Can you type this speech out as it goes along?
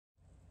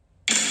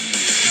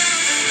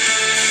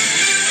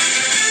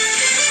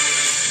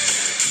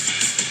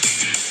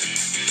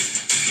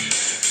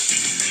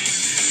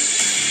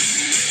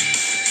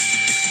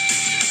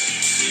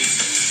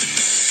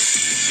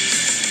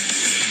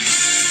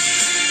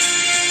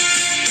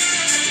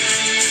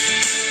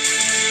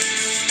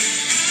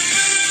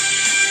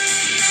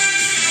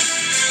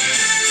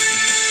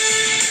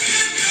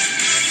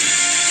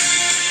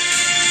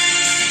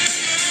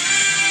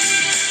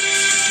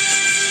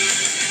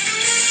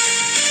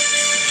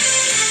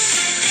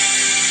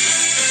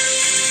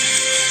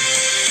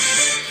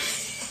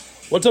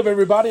What's up,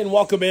 everybody, and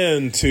welcome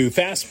in to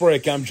Fast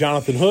Break. I'm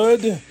Jonathan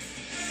Hood.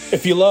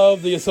 If you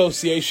love the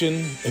association,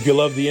 if you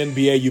love the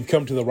NBA, you've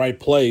come to the right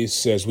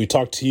place as we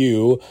talk to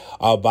you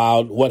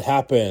about what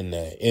happened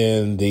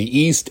in the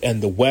East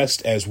and the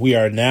West as we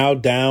are now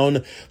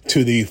down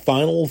to the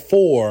Final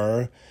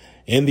Four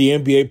in the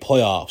NBA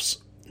playoffs.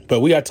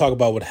 But we got to talk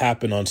about what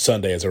happened on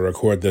Sunday as I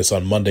record this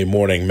on Monday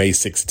morning, May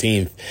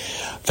 16th.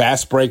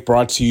 Fast Break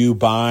brought to you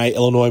by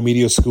Illinois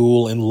Media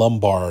School in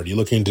Lombard. You're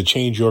looking to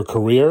change your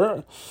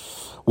career?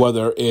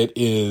 Whether it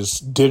is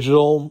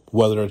digital,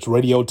 whether it's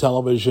radio,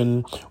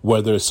 television,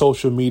 whether it's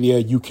social media,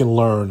 you can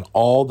learn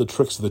all the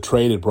tricks of the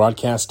trade in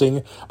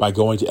broadcasting by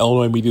going to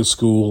Illinois Media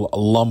School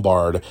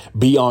Lombard.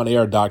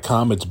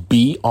 BeOnAir.com. It's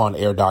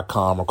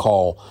BeOnAir.com, or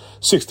call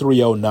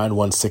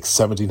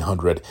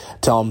 630-916-1700.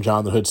 Tell them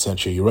Jonathan Hood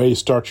sent you. You ready to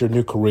start your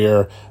new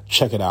career?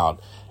 Check it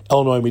out.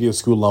 Illinois Media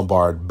School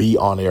Lombard,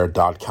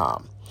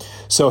 BeOnAir.com.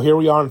 So here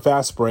we are in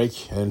Fast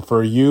Break, and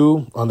for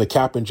you on the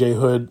Cap and J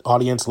Hood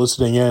audience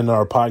listening in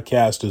our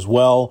podcast as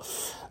well,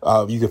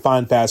 you can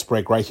find Fast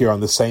Break right here on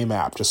the same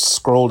app. Just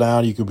scroll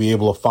down. You could be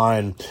able to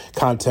find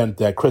content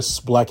that Chris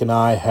Black and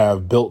I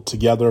have built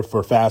together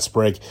for Fast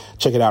Break.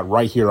 Check it out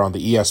right here on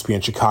the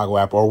ESPN Chicago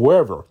app or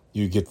wherever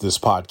you get this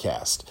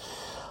podcast.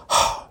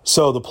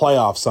 So the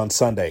playoffs on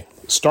Sunday.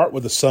 Start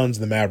with the Suns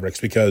and the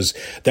Mavericks because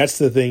that's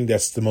the thing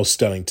that's the most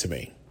stunning to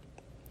me.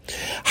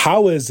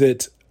 How is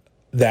it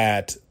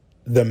that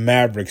the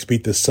Mavericks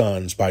beat the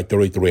Suns by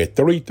 33, a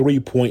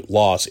 33-point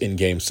loss in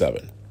Game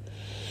 7?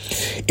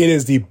 It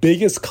is the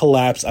biggest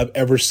collapse I've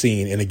ever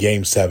seen in a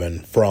Game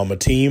 7 from a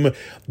team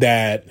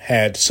that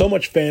had so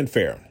much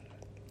fanfare,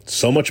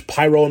 so much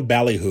pyro and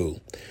ballyhoo,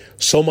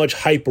 so much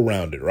hype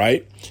around it,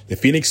 right? The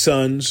Phoenix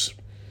Suns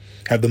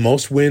have the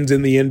most wins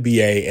in the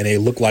NBA, and they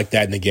look like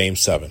that in the Game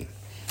 7.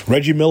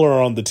 Reggie Miller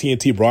on the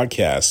TNT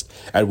broadcast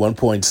at one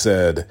point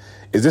said,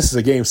 this is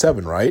a Game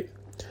 7, right?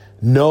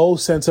 No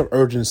sense of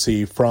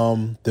urgency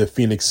from the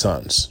Phoenix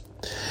Suns.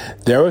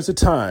 There was a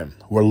time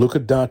where Luka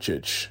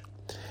Doncic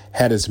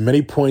had as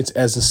many points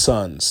as the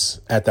Suns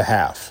at the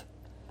half.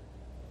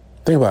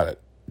 Think about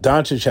it.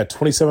 Doncic had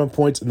 27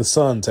 points and the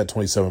Suns had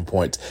 27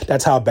 points.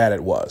 That's how bad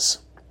it was.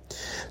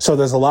 So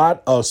there's a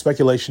lot of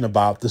speculation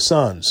about the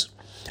Suns.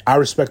 I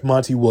respect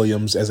Monty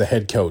Williams as a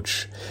head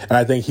coach, and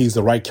I think he's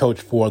the right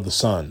coach for the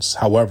Suns.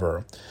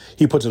 However,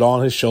 he puts it all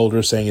on his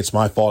shoulders saying it's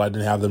my fault I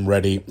didn't have them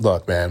ready.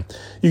 Look, man,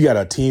 you got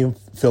a team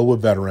filled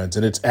with veterans,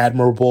 and it's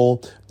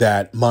admirable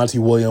that Monty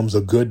Williams, a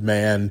good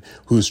man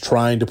who's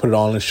trying to put it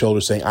all on his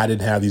shoulders saying I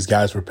didn't have these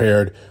guys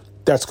prepared.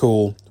 That's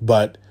cool,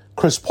 but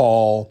Chris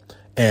Paul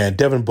and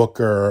Devin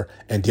Booker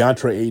and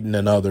DeAndre Ayton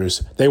and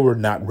others, they were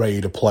not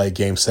ready to play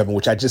Game 7,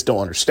 which I just don't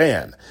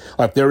understand.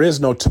 Like, there is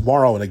no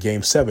tomorrow in a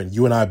Game 7.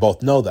 You and I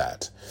both know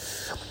that.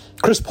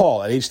 Chris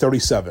Paul at age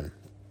 37.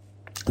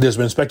 There's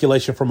been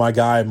speculation from my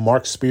guy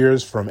Mark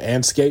Spears from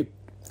Anscape,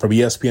 from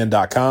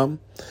ESPN.com,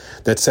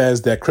 that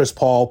says that Chris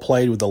Paul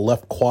played with a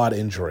left quad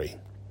injury.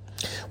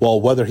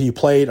 Well, whether he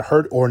played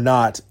hurt or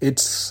not,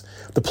 it's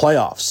the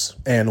playoffs.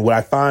 And what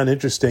I find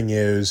interesting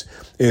is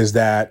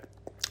that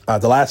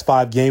the last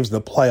 5 games in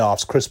the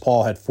playoffs, Chris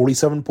Paul had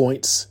 47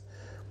 points.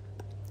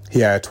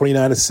 He had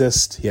 29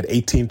 assists. He had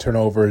 18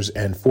 turnovers,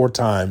 and 4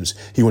 times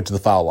he went to the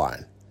foul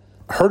line.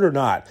 Hurt or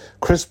not,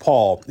 Chris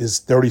Paul is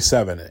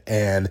 37,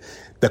 and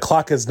the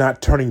clock is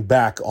not turning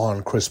back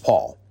on Chris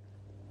Paul.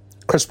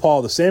 Chris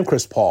Paul, the same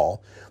Chris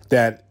Paul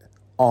that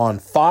on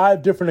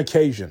 5 different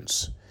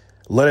occasions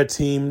led a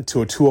team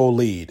to a 2-0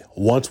 lead.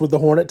 Once with the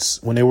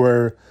Hornets when they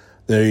were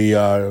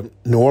the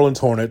New Orleans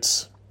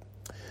Hornets,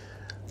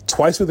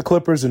 twice with the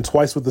Clippers, and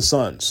twice with the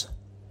Suns.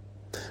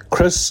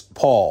 Chris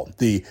Paul,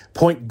 the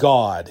point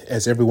guard,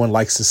 as everyone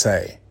likes to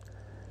say.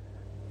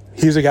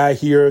 He's a guy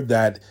here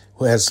that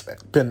has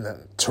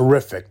been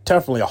terrific,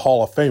 definitely a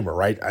Hall of Famer,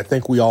 right? I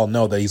think we all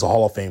know that he's a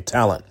Hall of Fame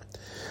talent.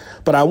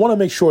 But I want to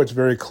make sure it's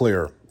very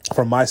clear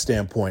from my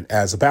standpoint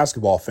as a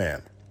basketball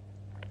fan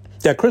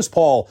that Chris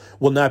Paul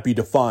will not be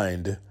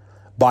defined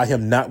by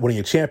him not winning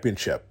a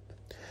championship.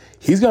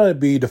 He's going to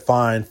be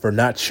defined for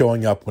not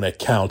showing up when it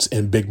counts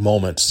in big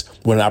moments,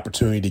 when an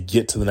opportunity to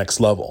get to the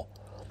next level.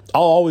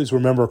 I'll always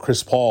remember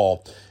Chris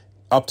Paul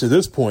up to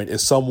this point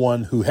as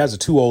someone who has a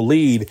 2-0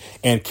 lead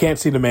and can't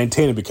seem to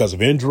maintain it because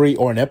of injury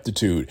or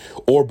ineptitude,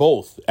 or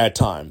both at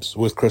times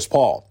with Chris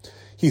Paul.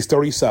 He's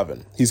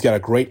 37. He's got a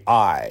great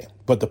eye.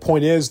 But the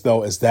point is,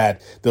 though, is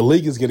that the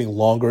league is getting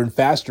longer and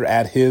faster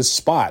at his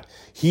spot.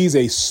 He's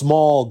a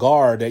small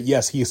guard that,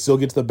 yes, he can still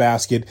get to the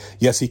basket.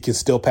 Yes, he can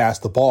still pass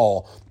the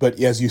ball.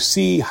 But as you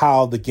see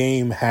how the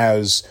game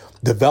has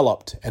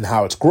developed and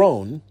how it's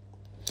grown,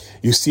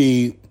 you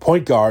see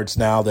point guards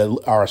now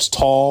that are as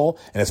tall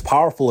and as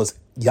powerful as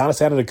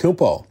Giannis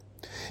Antetokounmpo.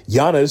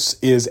 Giannis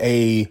is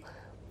a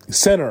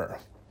center.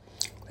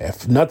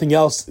 If nothing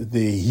else,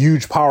 the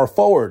huge power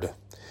forward.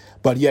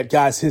 But yet,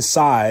 guys, his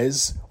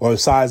size, or the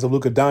size of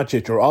Luka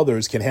Doncic or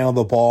others, can handle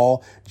the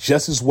ball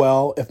just as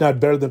well, if not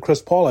better than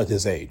Chris Paul at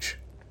his age.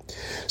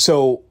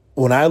 So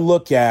when I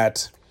look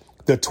at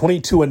the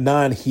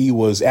 22-9 he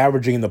was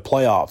averaging in the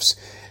playoffs,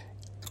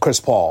 Chris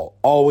Paul,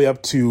 all the way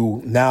up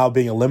to now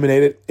being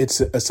eliminated.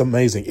 It's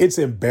amazing. It's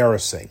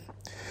embarrassing.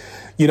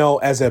 You know,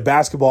 as a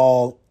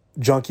basketball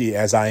junkie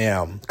as I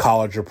am,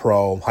 college or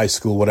pro, high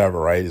school, whatever,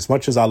 right? As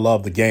much as I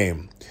love the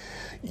game,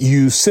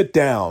 you sit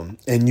down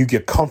and you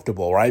get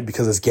comfortable, right?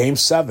 Because it's game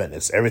 7.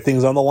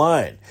 Everything's on the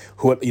line.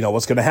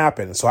 What's going to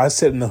happen? So I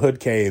sit in the hood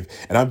cave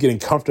and I'm getting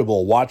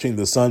comfortable watching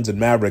the Suns and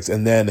Mavericks.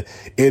 And then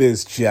it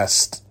is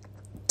just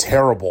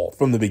terrible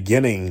from the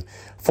beginning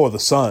for the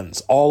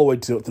Suns all the way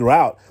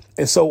throughout.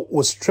 And so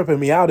what's tripping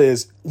me out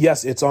is,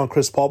 yes, it's on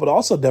Chris Paul, but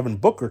also Devin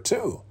Booker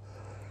too.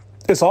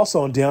 It's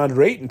also on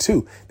DeAndre Ayton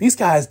too. These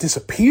guys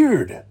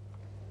disappeared.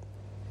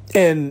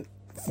 And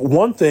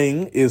one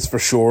thing is for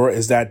sure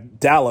is that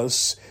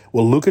Dallas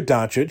with Luka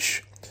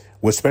Doncic,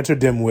 with Spencer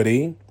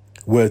Dinwiddie,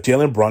 with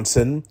Jalen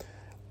Brunson,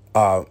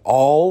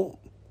 all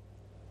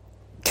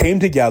came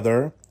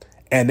together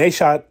and they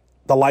shot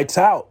the lights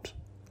out.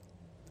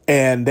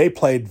 And they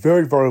played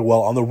very, very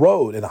well on the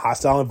road in a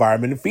hostile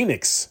environment in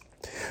Phoenix.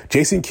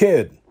 Jason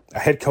Kidd, a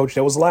head coach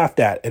that was laughed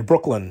at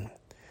Brooklyn.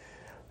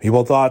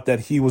 People thought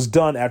that he was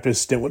done after his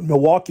stint with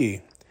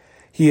Milwaukee.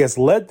 He has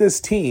led this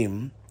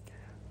team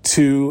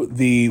to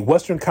the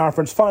Western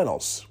Conference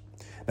Finals.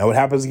 Now, what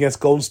happens against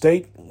Golden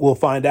State, we'll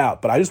find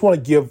out. But I just want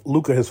to give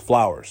Luka his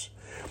flowers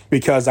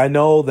because I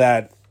know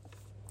that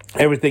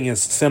everything is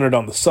centered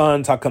on the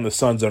Suns. How come the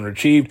Suns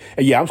underachieved?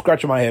 And yeah, I'm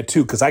scratching my head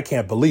too because I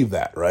can't believe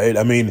that, right?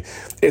 I mean,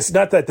 it's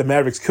not that the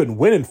Mavericks couldn't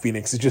win in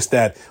Phoenix. It's just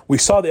that we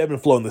saw the ebb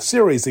and flow in the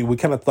series and we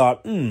kind of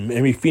thought,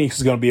 maybe Phoenix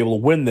is going to be able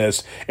to win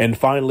this and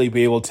finally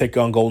be able to take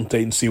on Golden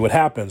State and see what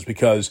happens.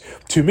 Because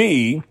to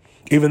me,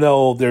 even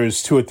though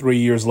there's 2 or 3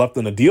 years left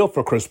in the deal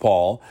for Chris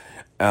Paul,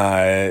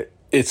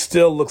 it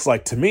still looks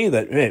like to me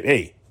that,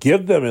 hey,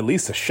 give them at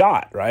least a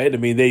shot, right? I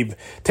mean, they've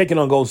taken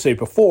on Golden State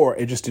before.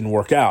 It just didn't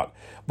work out.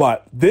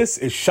 But this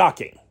is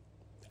shocking,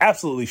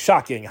 absolutely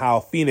shocking how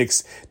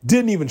Phoenix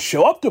didn't even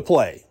show up to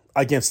play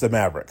against the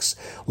Mavericks.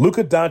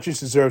 Luka Doncic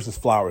deserves his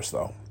flowers,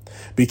 though,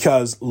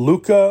 because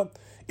Luka,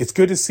 it's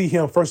good to see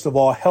him, first of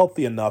all,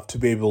 healthy enough to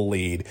be able to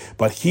lead,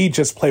 but he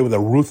just played with a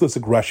ruthless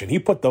aggression. He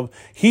put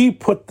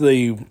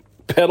the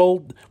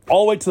pedal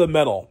all the way to the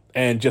metal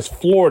and just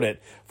floored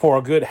it for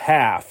a good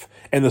half.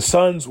 And the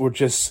Suns were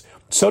just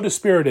so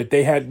dispirited,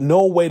 they had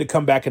no way to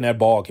come back in that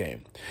ball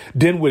game.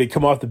 Dinwiddie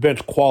come off the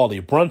bench, quality.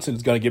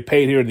 Brunson's going to get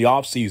paid here in the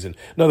offseason,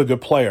 another good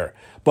player.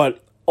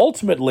 But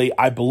ultimately,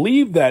 I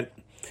believe that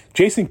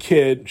Jason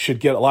Kidd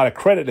should get a lot of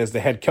credit as the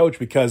head coach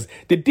because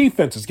the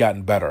defense has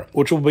gotten better,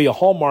 which will be a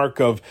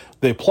hallmark of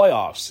the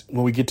playoffs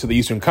when we get to the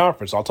Eastern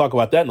Conference. I'll talk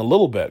about that in a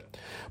little bit.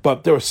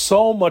 But there was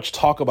so much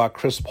talk about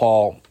Chris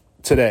Paul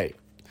today.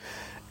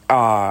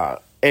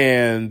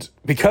 And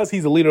because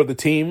he's the leader of the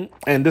team,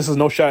 and this is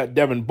no shot at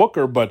Devin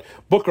Booker, but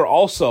Booker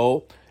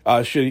also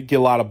should get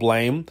a lot of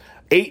blame.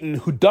 Ayton,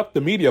 who ducked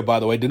the media, by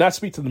the way, did not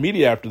speak to the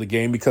media after the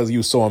game because he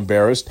was so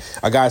embarrassed.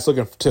 A guy's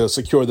looking to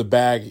secure the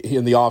bag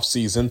in the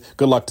offseason.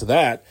 Good luck to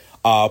that.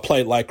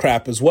 Played like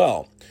crap as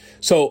well.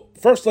 So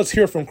first, let's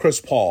hear from Chris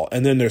Paul.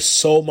 And then there's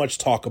so much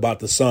talk about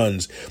the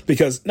Suns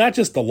because not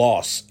just the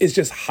loss, it's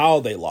just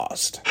how they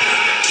lost.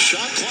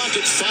 Shot clock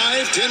at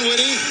 5.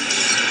 Dinwiddie.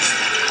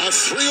 A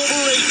 3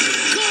 over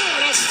 8. Good!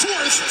 A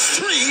fourth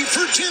 3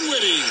 for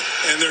Dinwiddie.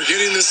 And they're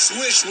getting the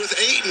switch with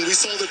Ayton. We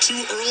saw the 2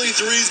 early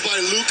threes by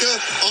Luka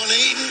on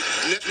Ayton.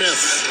 Nick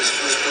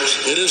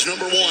Smith. It is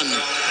number 1.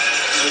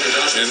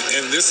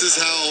 And this is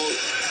how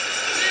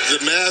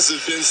the Mavs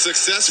have been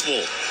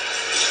successful.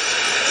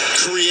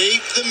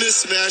 Create the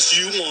mismatch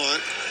you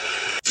want.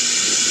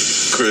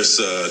 Chris,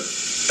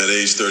 at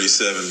age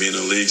 37, being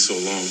in the league so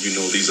long, you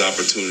know these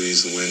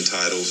opportunities to win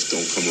titles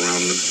don't come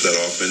around that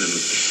often, and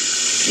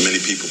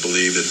many people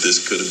believe that this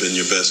could have been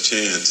your best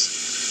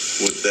chance.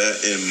 With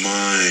that in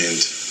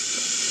mind,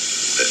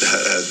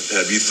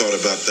 have you thought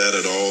about that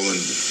at all,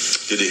 and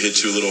did it hit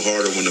you a little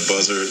harder when the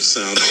buzzer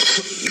sounded?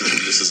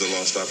 This is a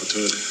lost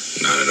opportunity?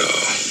 Not at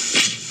all.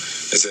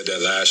 I said that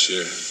last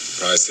year.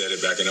 Probably said it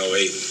back in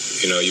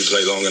 08. You know, you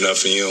play long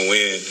enough and you don't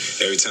win.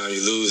 Every time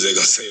you lose, they're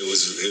going to say it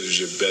was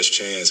your best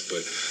chance.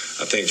 But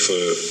I think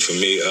for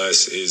me,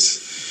 us,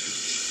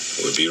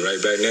 we'll be right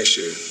back next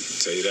year.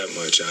 I'll tell you that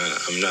much.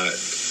 I'm not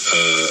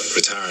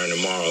retiring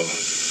tomorrow.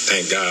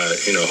 Thank God.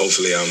 You know,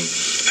 hopefully I'm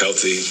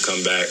healthy,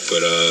 come back.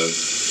 But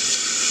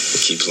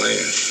we'll keep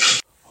playing.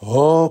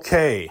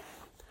 Okay.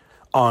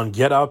 On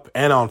Get Up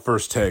and on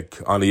First Take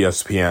on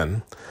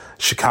ESPN,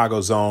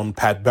 Chicago's own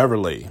Pat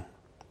Beverley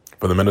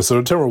for the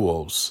Minnesota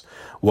Timberwolves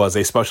was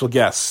a special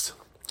guest.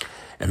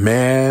 And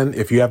man,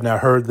 if you have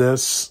not heard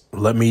this,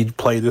 let me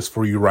play this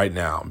for you right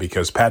now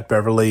because Pat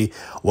Beverley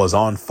was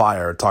on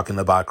fire talking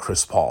about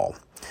Chris Paul.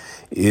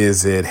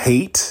 Is it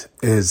hate?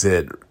 Is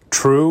it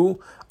true?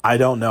 I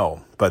don't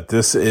know. But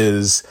this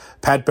is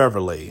Pat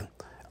Beverley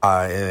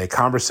in a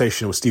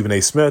conversation with Stephen A.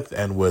 Smith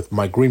and with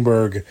Mike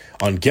Greenberg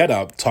on Get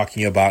Up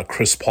talking about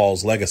Chris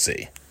Paul's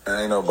legacy.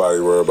 Ain't nobody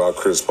worried about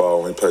Chris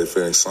Paul when he played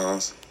Phoenix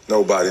Suns.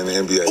 Nobody in the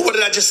NBA. What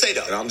did I just say,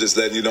 though? And I'm just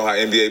letting you know how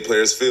NBA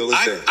players feel.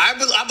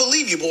 I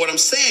believe you, but what I'm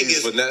saying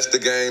he's finessed the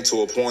game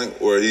to a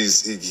point where he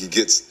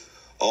gets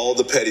all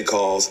the petty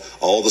calls,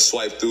 all the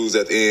swipe throughs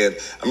at the end.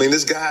 I mean,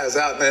 this guy is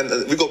out, man.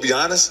 We gonna be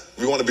honest?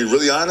 We want to be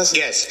really honest?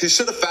 Yes. He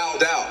should have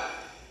fouled out.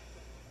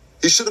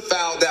 He should have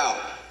fouled out.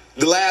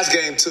 The last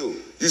game,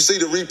 too. You see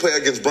the replay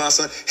against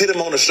Brunson, hit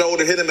him on the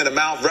shoulder, hit him in the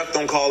mouth, ref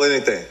don't call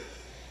anything.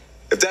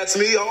 If that's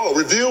me,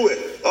 review it.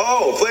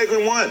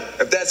 Flagrant 1.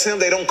 If that's him,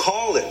 they don't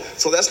call it.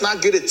 So let's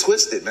not get it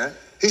twisted, man.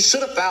 He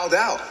should have fouled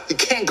out. He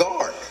can't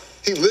guard.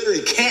 He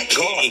literally can't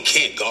guard. He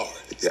can't guard.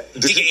 Yeah.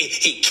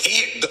 He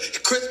can't.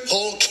 Chris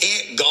Paul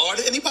can't guard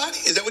anybody?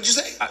 Is that what you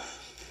say?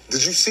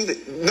 Did you see that?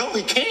 No,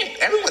 he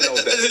can't. Everyone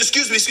knows that.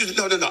 Excuse me.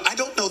 No. I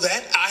don't know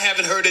that. I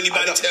haven't heard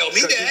anybody tell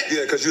me that.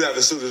 Because you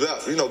haven't suited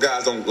up. You know,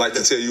 guys don't like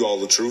to tell you all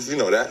the truth. You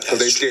know that. Because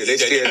they scared. They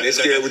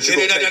scared what you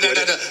going to take with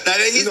it. No,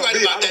 he's right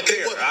about that.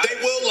 They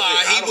will lie.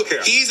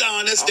 He's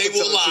honest. They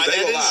will lie.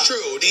 That is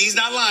true. He's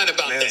not lying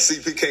about that.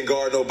 CP can't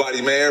guard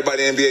nobody, man.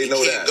 Everybody in the NBA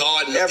know that.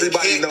 Everybody know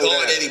that. He can't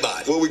guard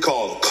anybody. What we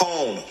call a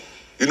cone.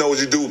 You know what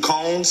you do with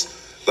cones?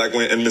 Like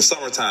when in the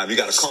summertime, you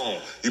got a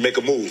cone. You make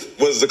a move.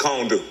 What does the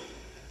cone do?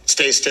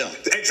 Stay still.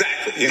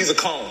 Exactly. Yeah. He's a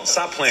cone.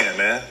 Stop playing,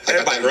 man.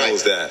 Everybody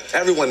knows that.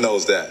 Everyone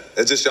knows that.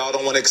 It's just y'all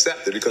don't want to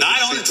accept it because I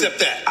don't accept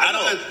that.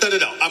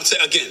 No. I'm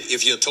saying again,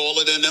 if you're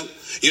taller than them,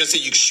 you're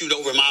saying you can shoot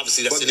over him.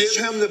 Obviously, that's an issue.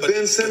 But give him the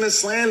Ben Simmons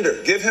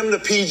slander. Give him the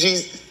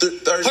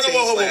PG-13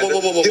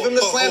 slander. Give him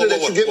the slander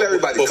that you give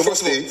everybody. Come on,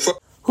 Steve.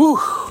 Whew.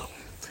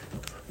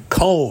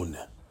 Cone.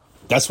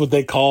 That's what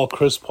they call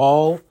Chris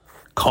Paul.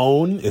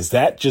 Cone. Is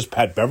that just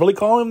Pat Beverly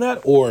calling him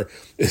that, or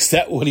is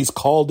that what he's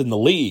called in the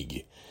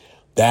league?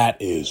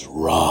 That is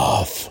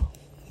rough.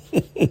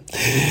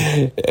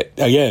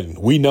 Again,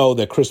 we know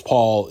that Chris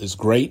Paul is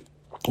great.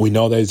 We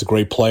know that he's a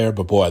great player,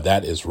 but boy,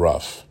 that is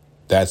rough.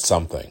 That's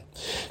something.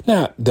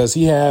 Now, does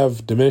he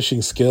have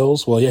diminishing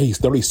skills? Well, yeah, he's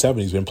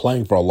 37. He's been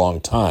playing for a long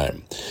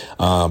time.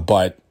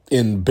 But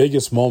in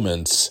biggest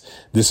moments,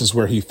 this is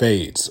where he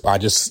fades. I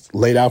just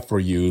laid out for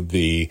you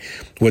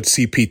what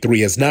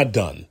CP3 has not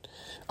done.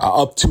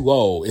 Up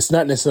 2-0, it's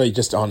not necessarily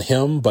just on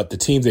him, but the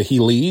teams that he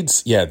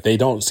leads, they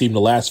don't seem to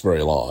last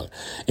very long.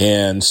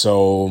 And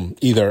so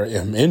either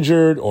him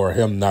injured or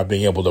him not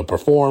being able to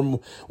perform,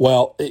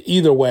 well,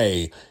 either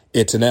way,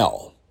 it's an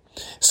L.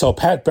 So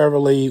Pat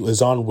Beverly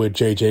was on with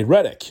JJ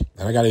Redick.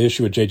 And I got an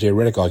issue with JJ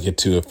Redick I'll get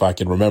to if I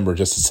can remember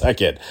just a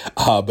second.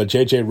 But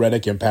JJ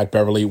Redick and Pat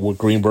Beverly with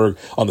Greenberg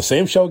on the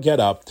same show, Get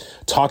Up,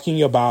 talking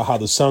about how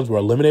the Suns were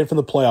eliminated from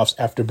the playoffs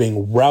after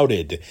being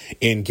routed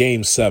in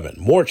Game 7.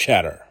 More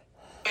chatter.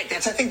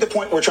 That's, I think, the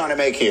point we're trying to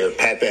make here,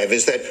 Pat Bev,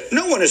 is that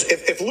no one is,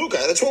 if Luka,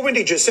 that's what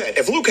Wendy just said,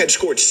 if Luka had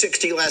scored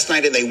 60 last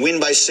night and they win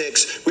by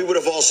 6, we would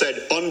have all said,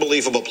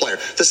 unbelievable player.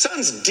 The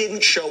Suns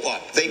didn't show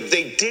up.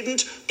 They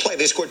didn't play.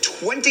 They scored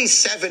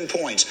 27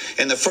 points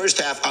in the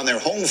first half on their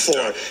home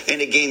floor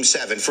in a Game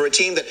 7 for a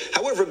team that,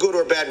 however good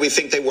or bad we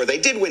think they were, they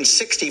did win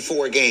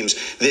 64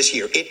 games this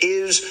year. It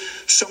is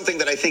something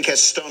that I think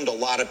has stunned a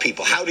lot of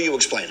people. How do you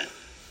explain it?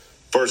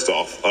 First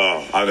off,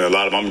 I know a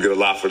lot of them, I'm going to get a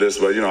lot for this,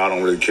 but, I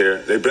don't really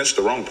care. They benched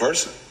the wrong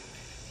person.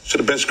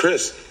 Should have benched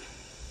Chris.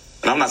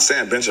 And I'm not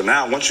saying bench him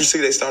now. Once you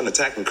see they starting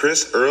attacking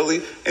Chris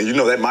early, and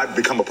that might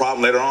become a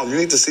problem later on, you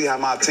need to see how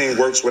my team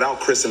works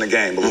without Chris in the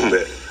game a little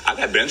bit. I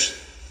got benched.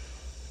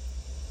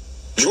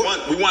 We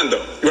won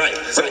though. Right.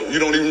 So you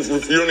don't even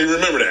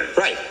remember that.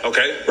 Right. Okay. Right.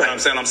 You know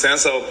what I'm saying?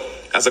 So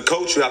as a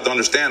coach, you have to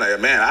understand that,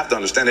 man, I have to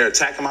understand they're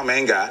attacking my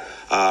main guy.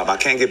 I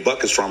can't get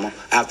buckets from him.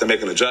 I have to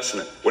make an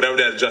adjustment, whatever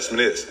that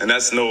adjustment is. And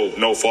that's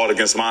no fault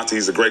against Monty.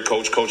 He's a great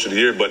coach of the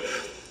year. But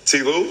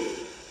T. Lue,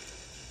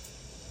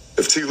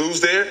 if T.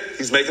 Lue's there,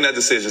 he's making that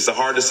decision. It's a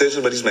hard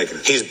decision, but he's making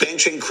it. He's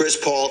benching Chris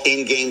Paul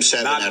in Game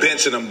 7. Not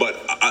benching him, but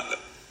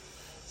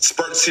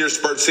spurts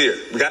here.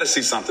 We got to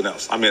see something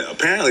else. I mean,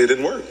 apparently it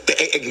didn't work.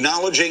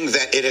 Acknowledging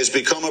that it has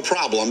become a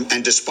problem,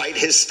 and despite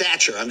his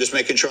stature, I'm just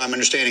making sure I'm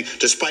understanding,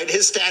 despite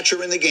his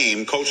stature in the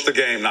game. Coach the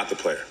game, not the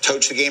player.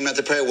 Coach the game, not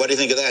the player. What do you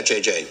think of that,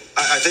 JJ?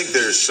 I think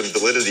there's some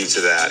validity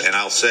to that, and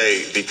I'll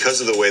say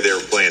because of the way they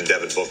were playing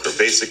Devin Booker,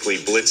 basically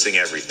blitzing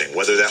everything,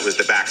 whether that was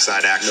the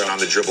backside action on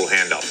the dribble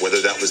handoff,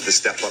 whether that was the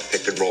step-up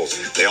pick and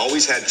rolls. They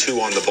always had 2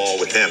 on the ball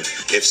with him.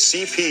 If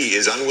CP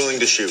is unwilling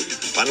to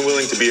shoot,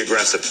 unwilling to be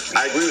aggressive,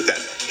 I agree with that.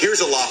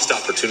 Here's a lost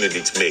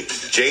opportunity to me.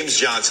 James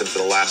Johnson, for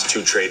the last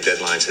 2 trade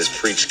deadlines, has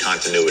preached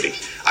continuity.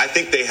 I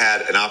think they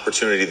had an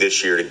opportunity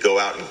this year to go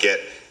out and get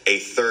a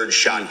third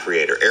shot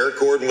creator. Eric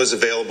Gordon was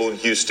available in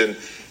Houston.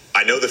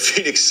 I know the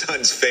Phoenix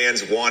Suns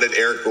fans wanted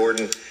Eric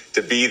Gordon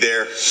to be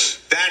there.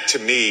 That, to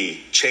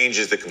me,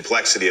 changes the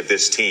complexity of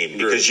this team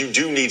because you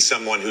do need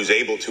someone who's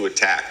able to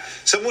attack.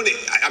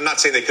 I'm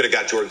not saying they could have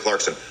got Jordan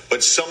Clarkson,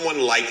 but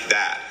someone like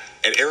that.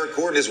 And Eric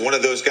Gordon is one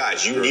of those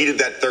guys. You needed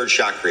that third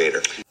shot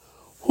creator.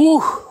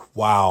 Whew.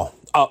 Wow.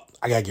 Oh,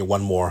 I got to get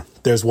one more.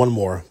 There's one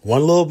more.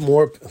 One little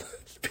more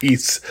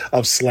piece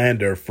of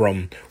slander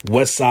from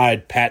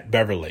Westside Pat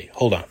Beverly.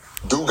 Hold on.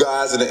 Do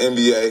guys in the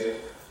NBA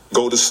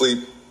go to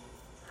sleep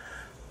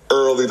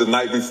early the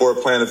night before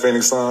playing the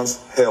Phoenix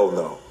Suns? Hell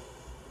no.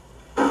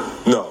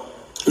 No.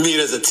 You mean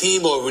as a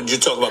team, or would you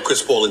talk about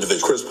Chris Paul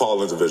individually? Chris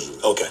Paul individually.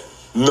 Okay.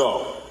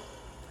 No.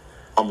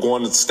 I'm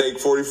going to Steak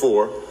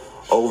 44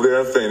 over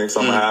there in Phoenix.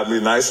 I'm going to have me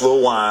a nice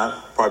little wine,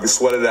 probably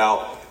sweat it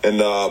out, and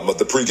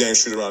the pregame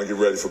shoot around and get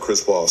ready for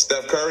Chris Paul.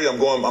 Steph Curry, I'm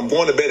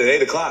going to bed at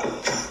 8 o'clock.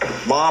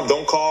 Mom,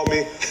 don't call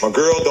me. My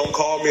girl, don't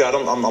call me.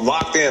 I'm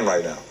locked in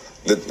right now.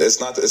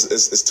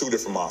 It's two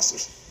different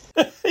monsters.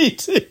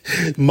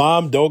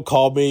 Mom, don't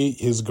call me.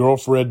 His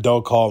girlfriend,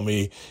 don't call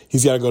me.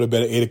 He's got to go to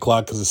bed at 8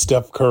 o'clock because it's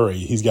Steph Curry.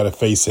 He's got to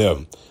face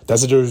him.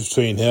 That's the difference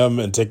between him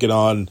and taking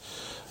on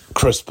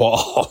Chris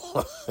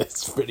Paul.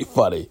 It's pretty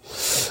funny.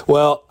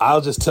 Well,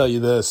 I'll just tell you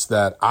this,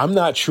 that I'm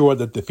not sure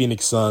that the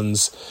Phoenix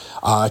Suns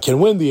can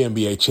win the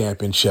NBA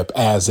championship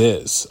as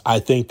is. I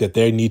think that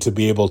they need to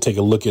be able to take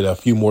a look at a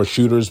few more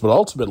shooters, but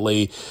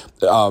ultimately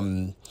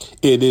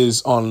it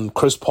is on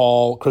Chris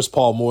Paul. Chris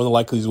Paul more than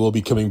likely will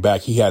be coming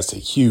back. He has a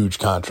huge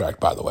contract,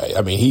 by the way.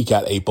 I mean, he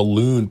got a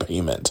balloon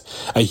payment,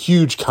 a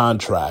huge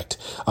contract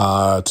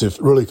to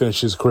really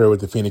finish his career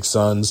with the Phoenix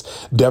Suns.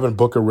 Devin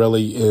Booker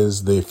really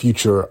is the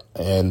future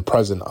and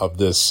present of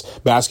this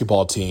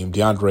basketball team.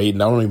 DeAndre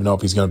Ayton, I don't even know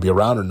if he's going to be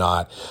around or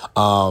not.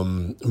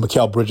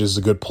 Mikal Bridges is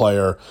a good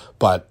player,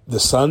 but the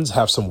Suns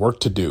have some work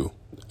to do.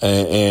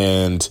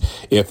 And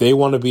if they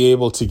want to be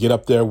able to get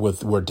up there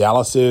with where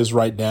Dallas is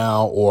right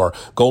now, or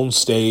Golden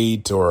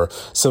State, or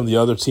some of the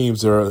other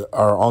teams that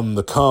are on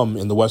the come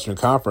in the Western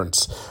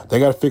Conference, they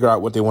got to figure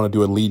out what they want to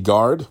do at lead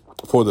guard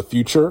for the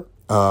future,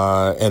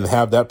 and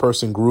have that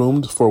person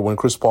groomed for when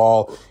Chris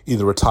Paul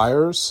either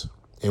retires.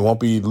 It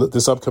won't be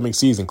this upcoming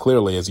season,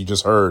 clearly, as you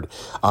just heard.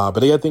 But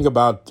they got to think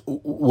about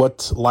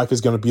what life is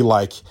going to be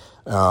like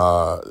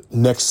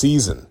next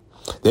season.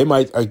 They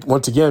might,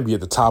 once again, be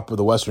at the top of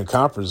the Western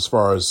Conference as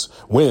far as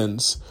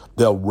wins.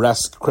 They'll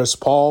rest Chris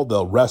Paul.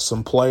 They'll rest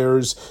some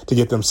players to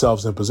get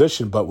themselves in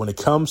position. But when it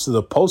comes to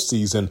the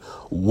postseason,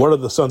 what are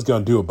the Suns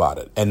going to do about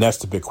it? And that's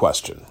the big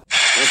question.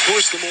 Well, of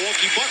course, the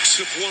Milwaukee Bucks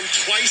have won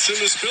twice in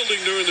this building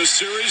during this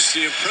series.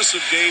 The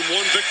impressive Game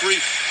 1 victory.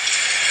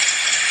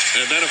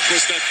 And then, of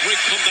course, that great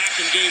comeback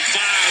in Game 5.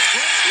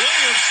 Grant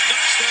Williams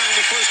knocks down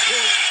the first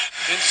point.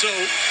 And so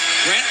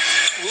Grant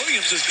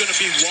Williams is going to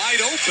be wide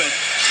open.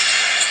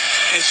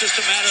 It's just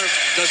a matter of,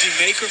 does he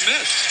make or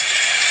miss?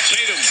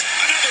 Tatum,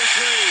 another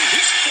three.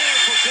 He's 4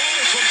 for 4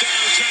 from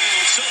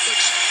downtown.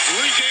 Celtics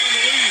regain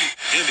the lead.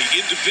 And the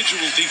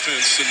individual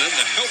defense and then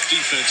the help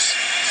defense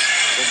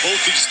from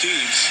both these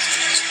teams.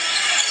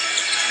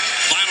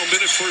 Final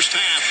minute first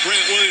half.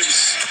 Grant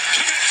Williams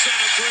connects on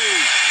a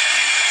three.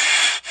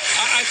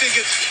 I think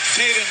it's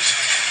Tatum's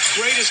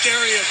greatest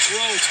area of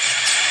growth.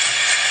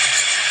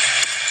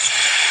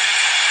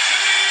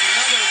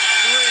 Another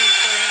three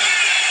for him.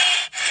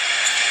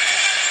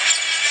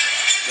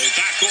 They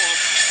back off.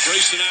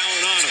 Grayson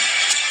Allen on him.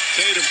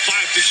 Tatum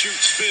 5 to shoot.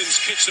 Spins.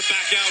 Kicks it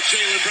back out.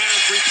 Jaylen Brown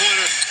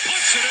three-pointer.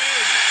 Puts it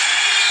in.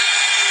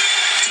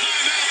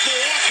 Timeout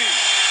Milwaukee.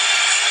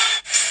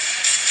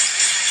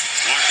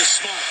 Marcus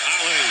Smart.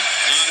 Alley.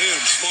 On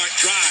him. Smart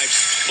drives.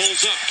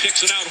 Pulls up.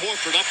 Kicks it out.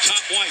 Horford up top.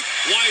 White.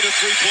 White a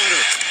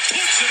three-pointer.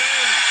 Puts it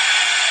in.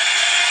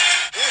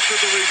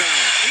 Horford the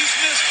rebound. He's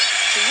missed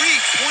 3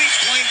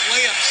 point-blank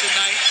layups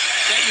tonight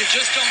that you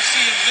just don't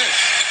see him miss.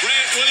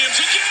 Grant Williams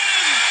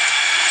again.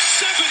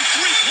 7th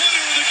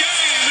three-pointer of the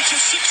game. It's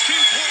a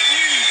 16-point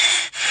lead.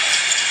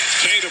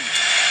 Tatum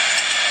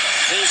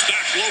pulls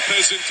back.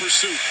 Lopez in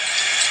pursuit.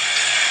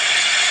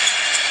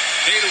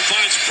 Tatum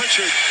finds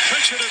Pritchard.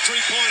 Pritchard a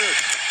three-pointer.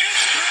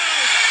 It's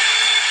good.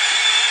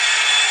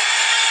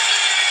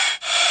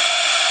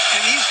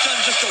 And he's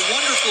done just a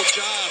wonderful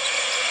job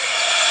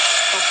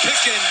of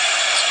picking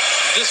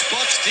this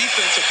Bucks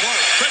defense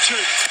apart.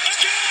 Pritchard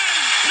again.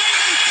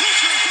 Peyton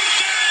Pritchard from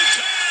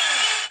downtown.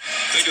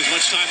 Take as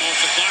much time off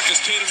the clock as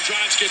Tatum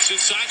drives, gets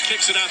inside,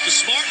 kicks it out to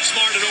Smart.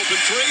 Smart an open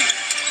three.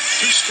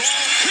 Too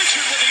strong.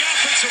 Pritchard with the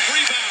offensive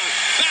rebound.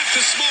 Back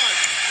to Smart.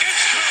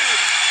 It's good.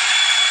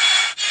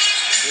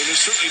 Well,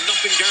 there's certainly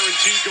nothing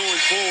guaranteed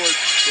going forward,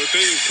 but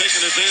they've taken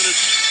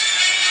advantage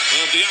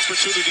of the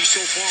opportunity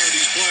so far in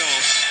these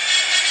playoffs.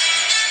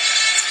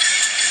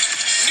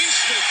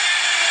 Nesmith,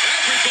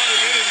 everybody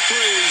in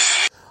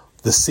threes.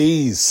 The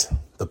C's,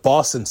 the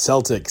Boston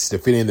Celtics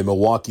defeating the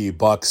Milwaukee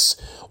Bucks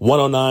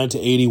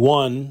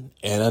 109-81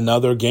 and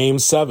another Game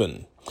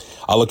 7.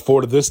 I look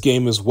forward to this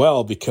game as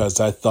well because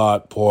I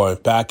thought, boy,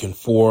 back and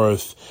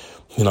forth,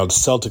 the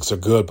Celtics are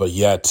good, but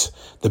yet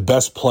the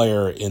best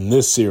player in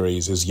this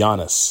series is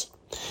Giannis.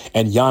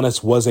 And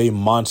Giannis was a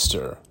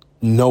monster,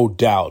 no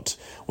doubt.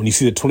 When you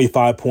see the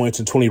 25 points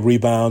and 20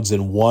 rebounds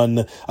and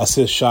 1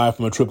 assist shy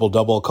from a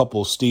triple-double, a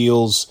couple of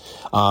steals.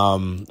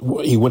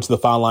 He went to the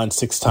foul line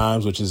 6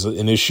 times, which is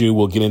an issue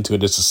we'll get into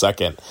in just a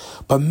second.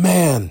 But,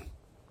 man,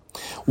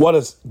 what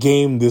a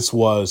game this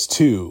was,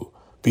 too,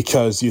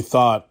 because you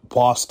thought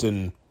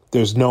Boston,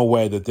 there's no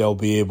way that they'll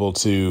be able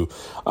to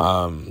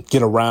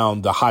get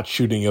around the hot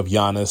shooting of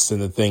Giannis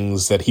and the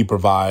things that he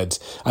provides.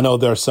 I know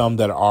there are some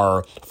that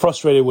are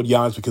frustrated with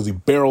Giannis because he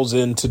barrels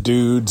into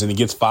dudes and he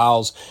gets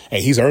fouls.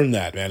 And he's earned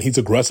that, man. He's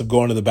aggressive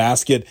going to the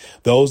basket.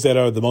 Those that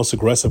are the most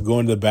aggressive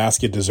going to the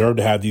basket deserve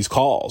to have these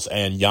calls.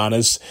 And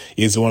Giannis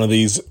is one of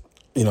these,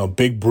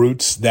 big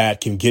brutes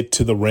that can get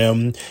to the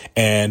rim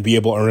and be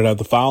able to earn it at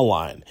the foul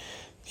line.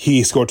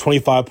 he scored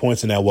 25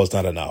 points, and that was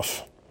not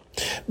enough.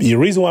 The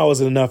reason why it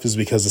wasn't enough is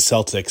because the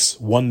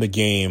Celtics won the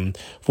game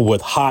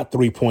with hot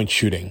 3-point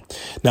shooting.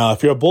 Now,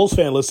 if you're a Bulls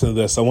fan listening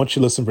to this, I want you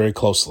to listen very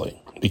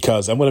closely,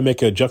 because I'm going to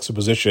make a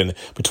juxtaposition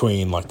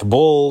between like the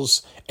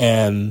Bulls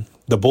and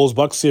the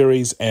Bulls-Bucks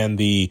series and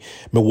the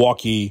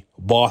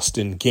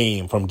Milwaukee-Boston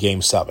game from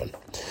Game 7.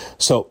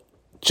 So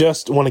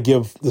just want to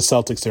give the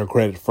Celtics their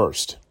credit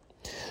first,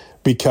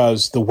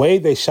 because the way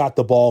they shot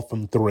the ball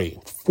from three,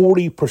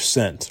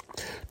 40%,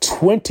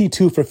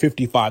 22 for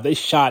 55. They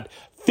shot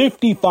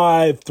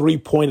 55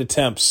 3-point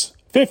attempts,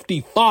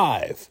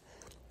 55,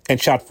 and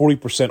shot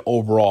 40%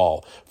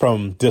 overall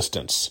from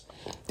distance.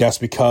 That's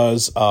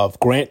because of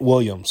Grant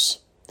Williams.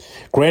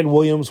 Grant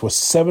Williams was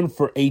 7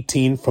 for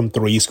 18 from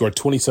three. He scored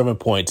 27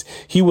 points.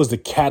 He was the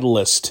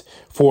catalyst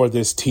for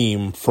this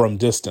team from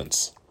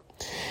distance.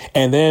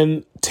 And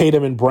then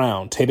Tatum and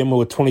Brown. Tatum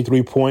with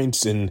 23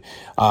 points and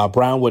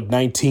Brown with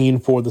 19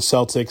 for the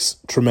Celtics.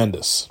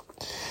 Tremendous.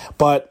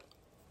 But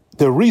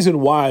the reason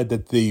why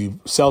that the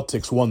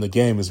Celtics won the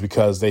game is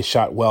because they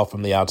shot well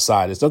from the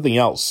outside. It's nothing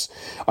else.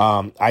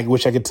 I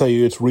wish I could tell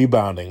you it's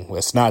rebounding.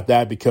 It's not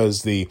that,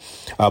 because the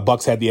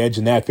Bucks had the edge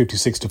in that,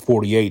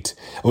 56-48.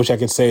 I wish I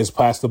could say it's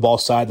pass the ball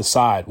side to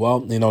side. Well,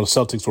 the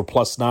Celtics were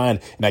 +9 in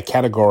that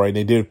category, and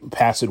they did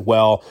pass it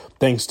well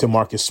thanks to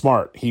Marcus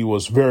Smart. He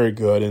was very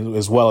good, and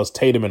as well as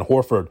Tatum and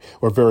Horford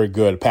were very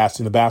good at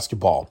passing the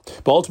basketball.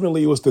 But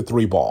ultimately, it was the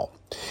 3-ball.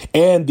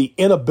 And the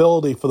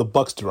inability for the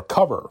Bucks to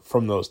recover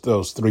from those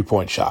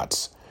 3-point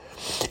shots.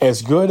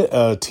 As good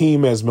a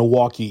team as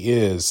Milwaukee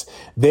is,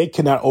 they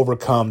cannot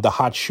overcome the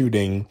hot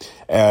shooting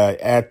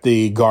at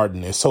the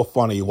Garden. It's so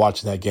funny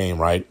watching that game,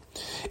 right?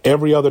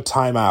 Every other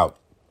timeout,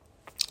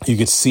 you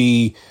could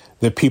see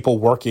the people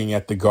working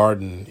at the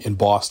Garden in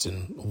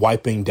Boston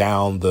wiping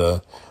down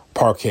the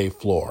parquet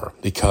floor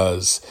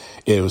because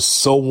it was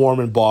so warm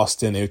in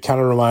Boston. It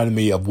kind of reminded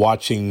me of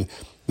watching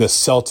the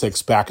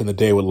Celtics back in the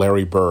day with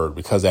Larry Bird,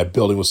 because that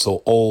building was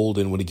so old,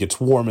 and when it gets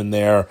warm in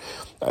there,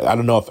 I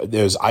don't know if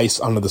there's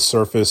ice under the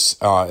surface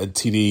at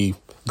TD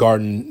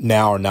Garden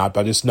now or not,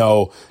 but I just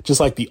know, just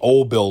like the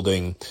old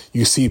building,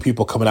 you see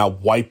people coming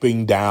out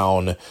wiping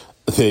down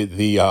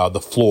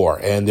the floor,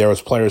 and there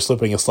was players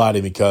slipping and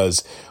sliding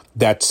because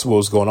that's what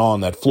was going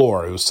on that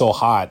floor. It was so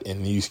hot,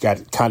 and you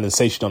got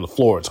condensation on the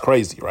floor. It's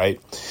crazy,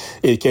 right?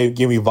 It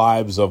gave me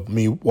vibes of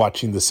me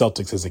watching the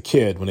Celtics as a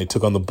kid when they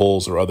took on the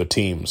Bulls or other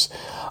teams,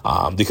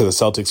 because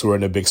the Celtics were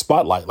in a big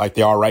spotlight like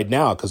they are right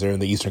now because they're in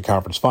the Eastern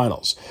Conference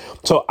Finals.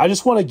 So I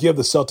just want to give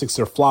the Celtics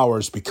their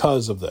flowers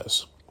because of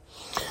this.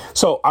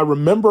 So I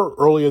remember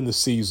early in the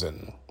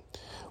season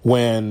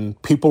when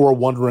people were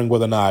wondering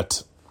whether or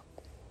not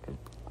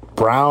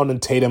Brown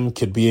and Tatum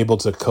could be able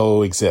to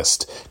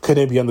coexist. Could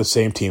they be on the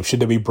same team? Should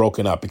they be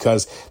broken up?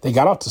 Because they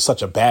got off to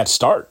such a bad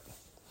start.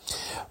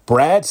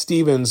 Brad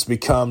Stevens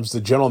becomes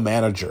the general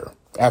manager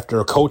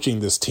after coaching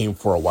this team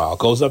for a while.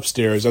 Goes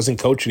upstairs, doesn't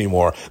coach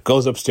anymore.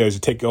 Goes upstairs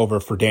to take over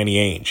for Danny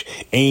Ainge.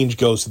 Ainge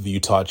goes to the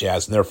Utah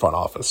Jazz in their front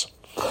office.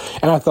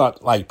 And I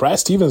thought, Brad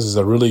Stevens is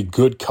a really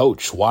good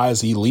coach. Why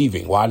is he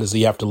leaving? Why does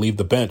he have to leave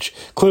the bench?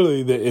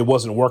 Clearly, it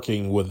wasn't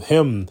working with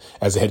him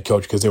as a head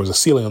coach because there was a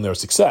ceiling on their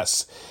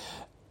success.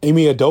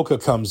 Amy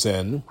Udoka comes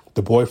in,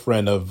 the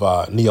boyfriend of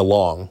Nia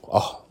Long.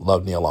 Oh,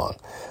 love Nia Long.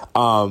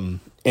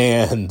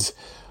 And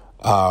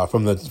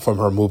from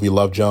her movie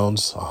Love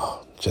Jones.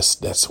 Oh,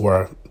 that's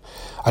where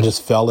I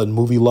just fell in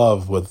movie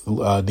love with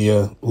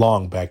Nia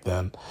Long back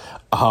then.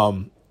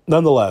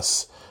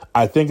 Nonetheless,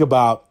 I think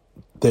about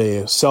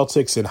the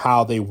Celtics and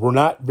how they were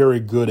not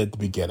very good at the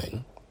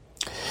beginning.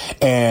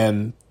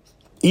 And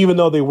even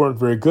though they weren't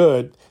very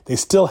good, they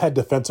still had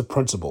defensive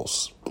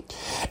principles.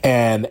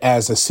 And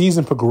as the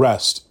season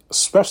progressed,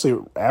 especially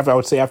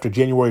after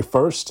January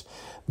 1st,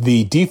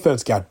 the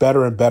defense got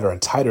better and better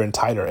and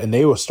tighter, and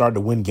they were starting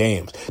to win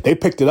games. They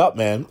picked it up,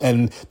 man.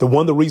 And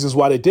one of the reasons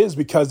why they did is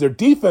because their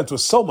defense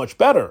was so much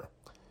better.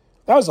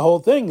 That was the whole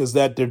thing, is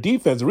that their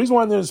defense, the reason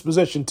why they're in this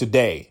position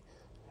today,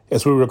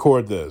 as we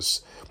record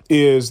this,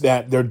 is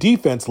that their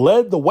defense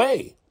led the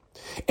way.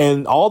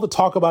 And all the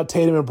talk about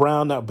Tatum and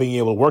Brown not being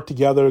able to work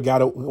together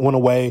went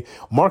away.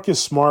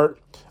 Marcus Smart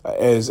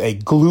is a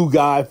glue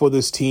guy for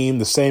this team,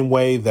 the same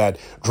way that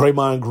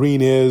Draymond Green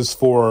is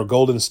for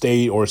Golden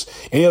State, or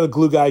any other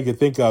glue guy you could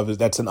think of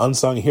that's an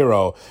unsung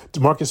hero.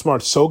 Marcus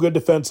Smart's so good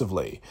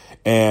defensively,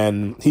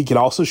 and he can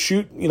also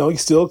shoot. He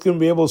still can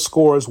be able to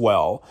score as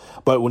well.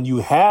 But when you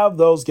have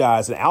those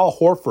guys, and Al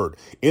Horford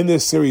in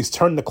this series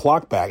turned the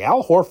clock back.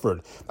 Al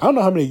Horford, I don't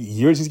know how many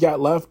years he's got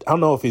left. I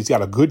don't know if he's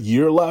got a good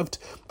year left,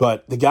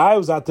 but the guy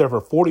was out there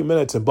for 40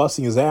 minutes and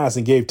busting his ass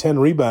and gave 10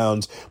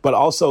 rebounds, but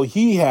also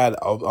he had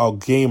a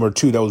game or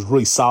two that was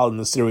really solid in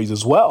the series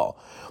as well.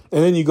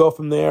 And then you go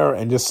from there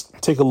and just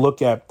take a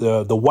look at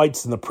the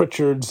Whites and the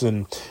Pritchards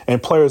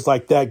and players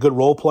like that, good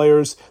role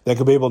players that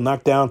could be able to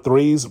knock down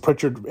threes.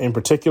 Pritchard in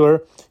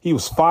particular, he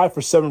was 5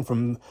 for 7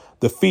 from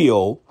the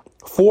field,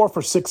 4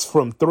 for 6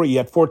 from three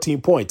at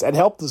 14 points. That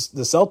helped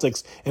the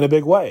Celtics in a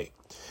big way.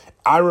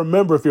 I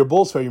remember, if you're a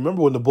Bulls fan, you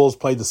remember when the Bulls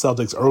played the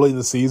Celtics early in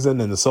the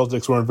season and the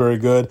Celtics weren't very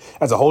good.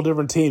 That's a whole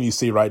different team you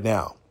see right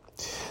now.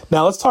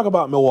 Now, let's talk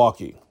about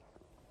Milwaukee,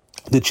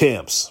 the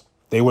champs.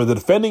 They were the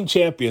defending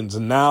champions,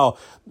 and now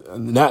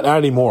not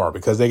anymore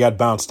because they got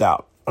bounced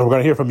out. And we're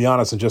going to hear from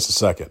Giannis in just a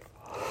second.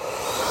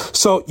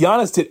 So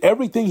Giannis did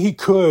everything he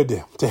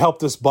could to help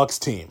this Bucks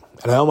team.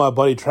 And I know my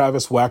buddy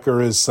Travis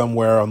Wacker is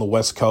somewhere on the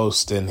West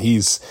Coast, and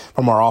he's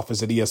from our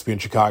office at ESPN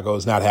Chicago,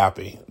 is not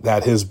happy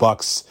that his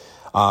Bucks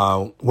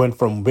went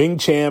from being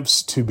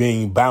champs to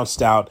being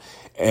bounced out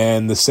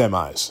in the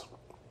semis.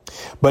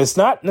 But it's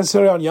not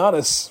necessarily on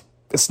Giannis.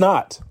 It's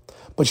not.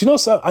 But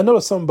I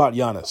noticed something about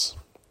Giannis.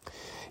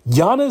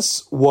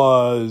 Giannis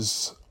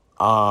was,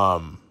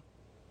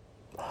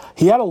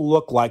 he had a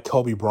look like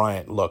Kobe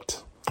Bryant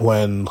looked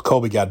when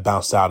Kobe got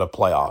bounced out of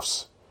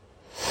playoffs.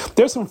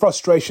 There's some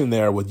frustration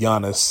there with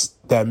Giannis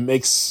that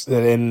makes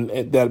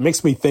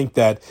me think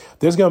that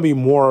there's going to be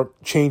more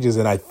changes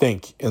than I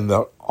think in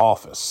the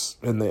office,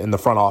 in the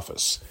front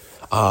office.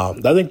 I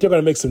think they're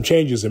going to make some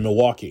changes in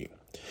Milwaukee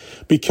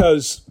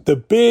because the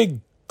big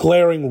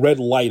glaring red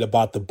light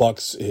about the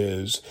Bucks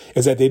is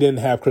that they didn't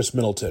have Chris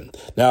Middleton.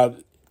 Now,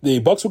 the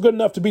Bucks were good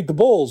enough to beat the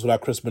Bulls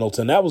without Chris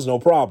Middleton. That was no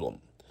problem.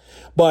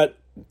 But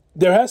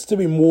there has to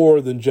be more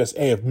than just,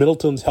 hey, if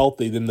Middleton's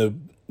healthy, then the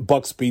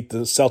Bucks beat the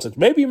Celtics.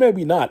 Maybe,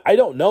 maybe not. I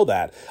don't know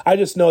that. I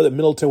just know that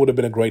Middleton would have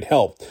been a great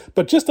help.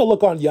 But just to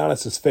look on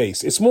Giannis's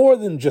face, it's more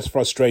than just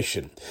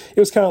frustration. It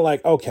was kind of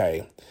like,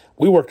 okay,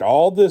 we worked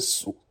all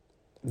this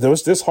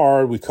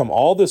hard. We've come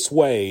all this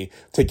way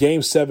to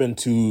Game 7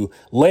 to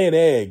lay an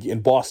egg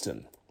in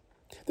Boston.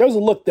 There was a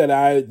look that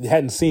I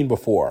hadn't seen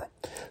before.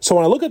 So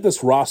when I look at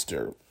this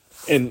roster,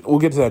 and we'll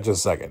get to that in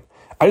just a second,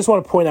 I just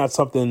want to point out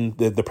something,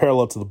 the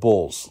parallel to the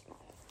Bulls.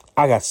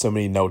 I got so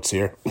many notes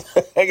here.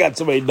 I got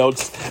so many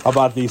notes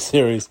about these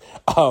series.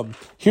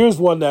 Here's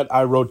one that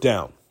I wrote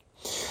down.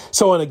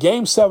 So in a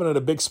Game 7 at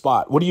a big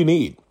spot, what do you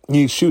need?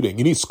 You need shooting.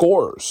 You need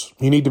scorers.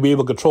 You need to be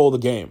able to control the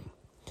game.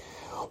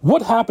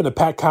 What happened to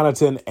Pat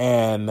Connaughton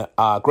and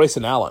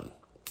Grayson Allen?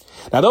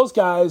 Now, those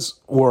guys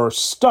were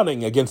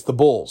stunning against the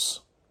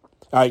Bulls.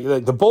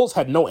 The Bulls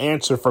had no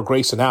answer for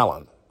Grayson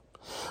Allen.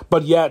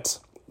 But yet,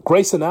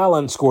 Grayson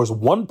Allen scores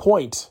 1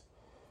 point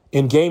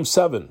in Game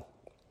 7,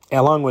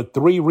 along with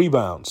 3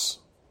 rebounds.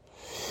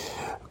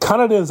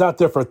 Connaughton's out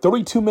there for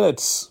 32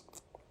 minutes,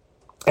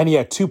 and he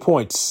had 2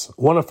 points,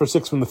 1 for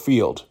 6 from the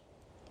field.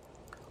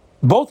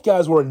 Both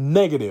guys were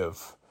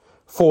negative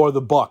for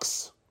the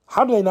Bucks.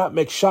 How do they not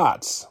make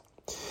shots?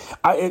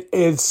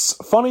 It's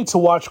funny to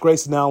watch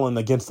Grayson Allen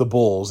against the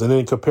Bulls and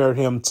then compare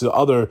him to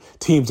other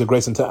teams that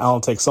Grayson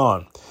Allen takes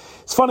on.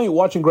 It's funny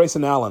watching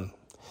Grayson Allen.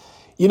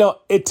 You know,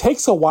 it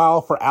takes a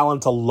while for Allen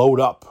to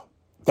load up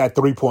that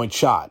 3-point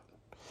shot.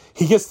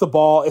 He gets the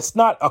ball. It's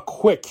not a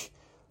quick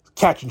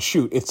catch and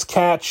shoot. It's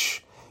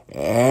catch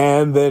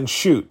and then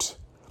shoot.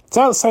 It's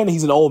not saying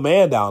he's an old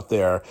man out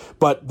there,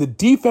 but the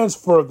defense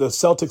for the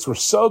Celtics were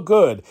so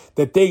good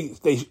that they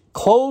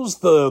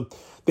closed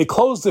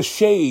the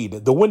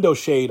shade, the window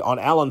shade on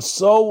Allen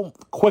so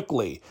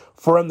quickly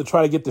for him to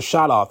try to get the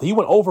shot off. He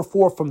went over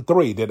 4 from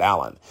 3, did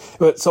Allen.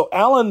 So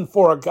Allen,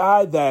 for a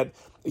guy that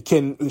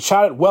can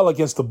shot it well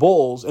against the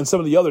Bulls and some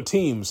of the other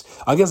teams,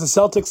 against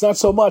the Celtics, not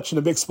so much in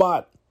a big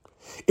spot.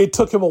 It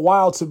took him a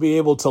while to be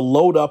able to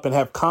load up and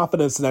have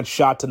confidence in that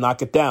shot to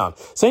knock it down.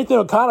 Same thing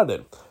with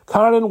Connaughton.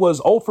 Connaughton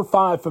was 0 for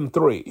 5 from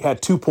 3,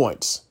 had 2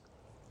 points.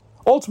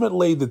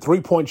 Ultimately, the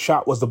 3-point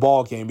shot was the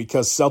ball game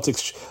because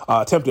Celtics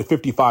attempted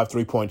 55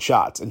 3-point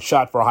shots and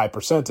shot for a high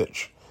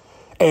percentage.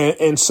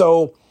 And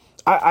so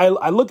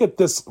I look at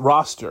this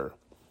roster,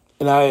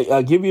 and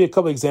I give you a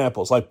couple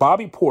examples, like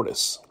Bobby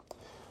Portis.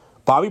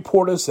 Bobby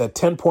Portis at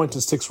 10 points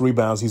and 6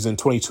 rebounds. He's in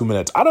 22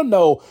 minutes. I don't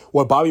know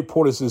what Bobby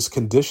Portis'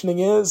 conditioning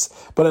is,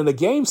 but in a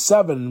Game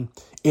 7,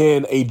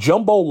 in a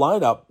jumbo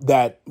lineup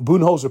that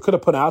Budenholzer could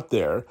have put out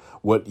there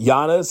with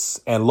Giannis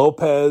and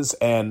Lopez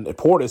and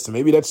Portis, and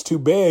maybe that's too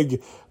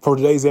big for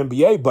today's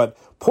NBA, but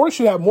Portis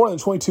should have more than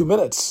 22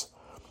 minutes.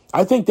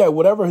 I think that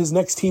whatever his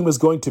next team is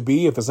going to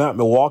be, if it's not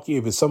Milwaukee,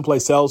 if it's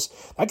someplace else,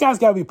 that guy's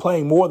got to be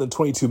playing more than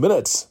 22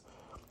 minutes.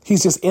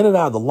 He's just in and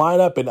out of the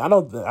lineup, and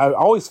I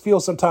always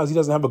feel sometimes he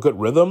doesn't have a good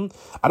rhythm.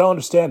 I don't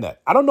understand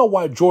that. I don't know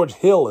why George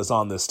Hill is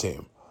on this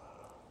team.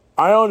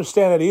 I don't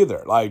understand it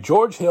either. Like,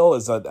 George Hill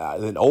is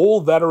an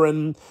old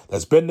veteran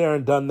that's been there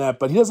and done that,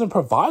 but he doesn't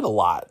provide a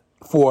lot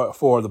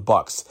for the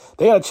Bucks.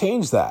 They got to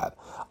change that.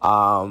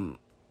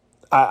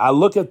 I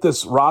look at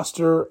this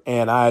roster,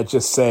 and I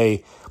just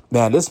say,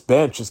 man, this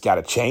bench has got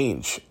to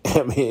change.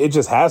 I mean, it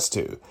just has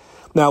to.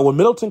 Now, when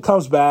Middleton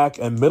comes back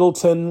and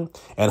Middleton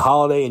and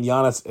Holiday and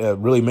Giannis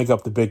really make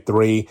up the big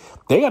three,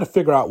 they got to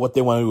figure out what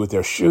they want to do with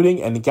their shooting,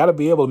 and they got to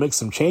be able to make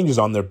some changes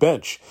on their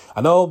bench.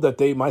 I know that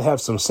they might have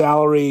some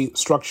salary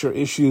structure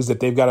issues that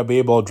they've got to be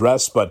able to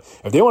address, but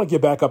if they want to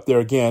get back up there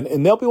again,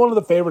 and they'll be one of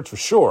the favorites for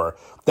sure,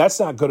 that's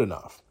not good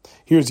enough.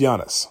 Here's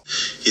Giannis.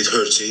 It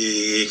hurts.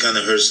 It kind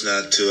of hurts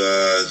not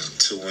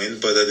to win,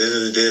 but at the end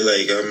of the day,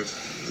 like,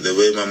 the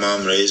way my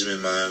mom raised me,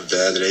 my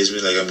dad raised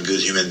me, like, I'm a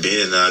good human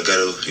being, and I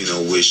gotta,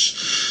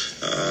 wish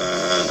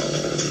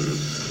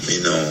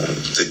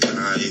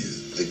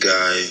The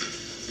guy,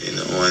 and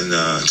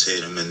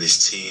Tatum and his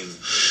team,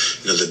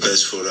 the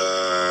best for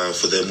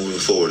them moving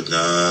forward.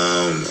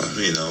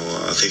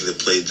 I think they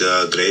played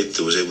great.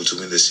 They was able to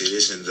win the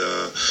series, and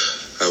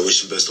I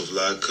wish him best of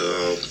luck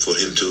for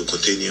him to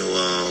continue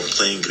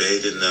playing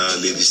great and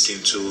lead his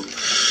team to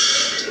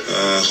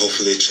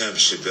hopefully a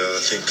championship. I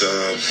think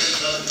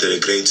they're a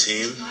great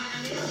team.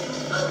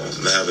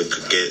 They have a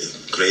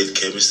great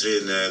chemistry,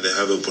 and they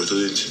have the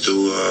opportunity to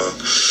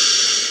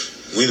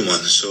win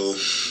one. So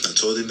I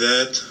told him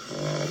that,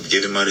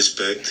 gave him my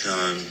respect.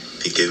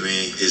 He gave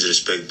me his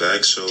respect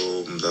back, so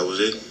that was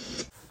it.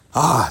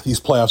 These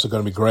playoffs are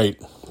going to be great.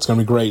 It's going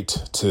to be great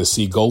to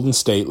see Golden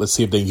State. Let's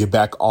see if they can get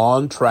back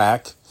on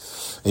track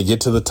and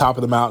get to the top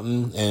of the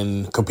mountain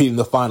and compete in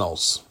the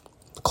finals.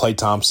 Klay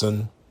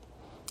Thompson,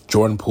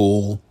 Jordan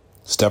Poole,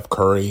 Steph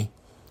Curry,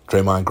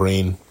 Draymond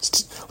Green.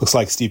 Looks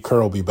like Steve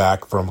Kerr will be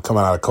back from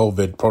coming out of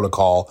COVID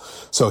protocol,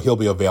 so he'll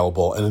be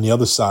available. And on the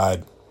other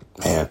side,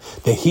 man,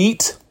 the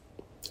Heat.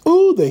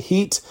 The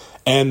Heat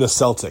and the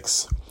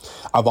Celtics.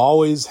 I've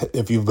always,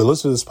 if you've been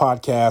listening to this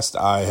podcast,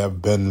 I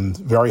have been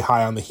very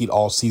high on the Heat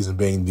all season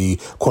being the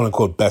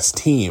quote-unquote best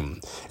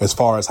team as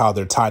far as how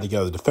they're tied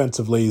together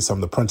defensively, some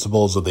of the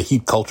principles of the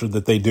Heat culture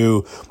that they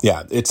do.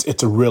 Yeah,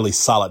 it's a really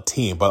solid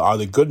team. But are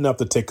they good enough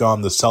to take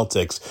on the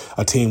Celtics,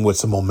 a team with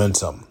some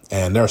momentum?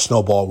 And they're a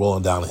snowball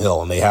rolling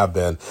downhill, and they have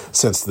been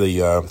since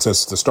the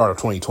start of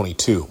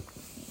 2022.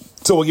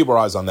 So we'll keep our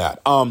eyes on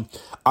that.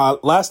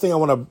 Last thing I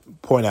want to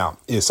point out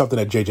is something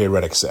that J.J.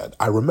 Redick said.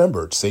 I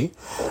remembered, see?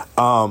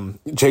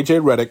 J.J.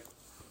 Redick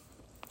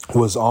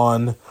was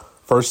on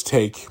First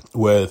Take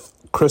with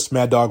Chris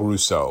Mad Dog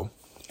Russo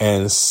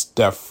and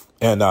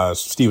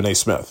Stephen A.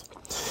 Smith.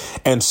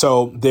 And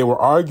so they were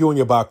arguing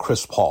about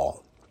Chris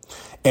Paul.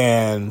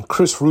 And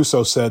Chris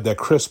Russo said that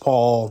Chris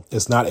Paul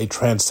is not a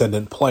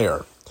transcendent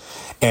player.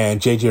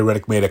 And J.J.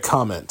 Redick made a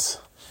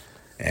comment.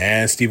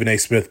 And Stephen A.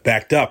 Smith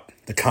backed up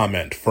the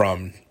comment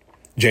from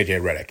J.J.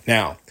 Redick.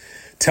 Now,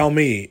 tell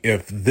me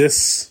if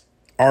this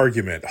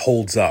argument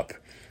holds up.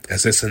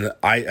 Is this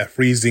a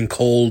freezing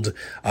cold,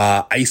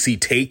 icy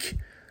take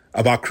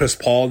about Chris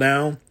Paul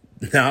now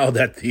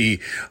that the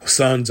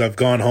Suns have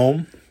gone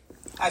home?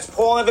 Has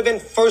Paul ever been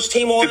first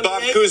team all? Did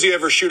Bob Cousy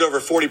ever shoot over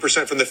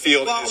 40% from the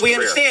field? Well, in his we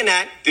career? Understand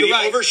that. Did he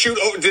right. overshoot?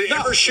 Did he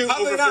ever shoot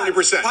over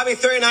 40%? Probably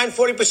 39,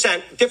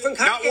 40%. Different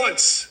kind of game. Not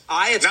once.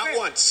 It's Not fair.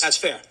 once. That's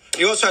fair.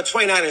 He also had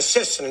 29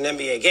 assists in an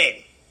NBA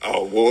game.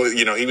 Oh, well,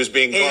 he was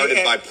being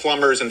guarded by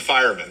plumbers and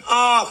firemen.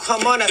 Oh,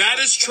 come on. That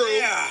is true.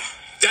 Fair.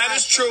 That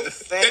is true.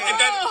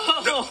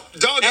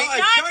 Doggy.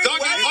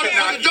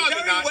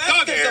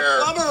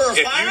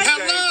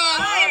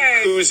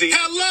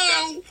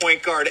 Hello.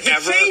 Point guard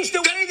ever. Changed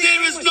the way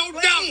there is no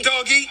doubt,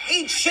 Doggy.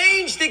 He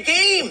changed the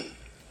game.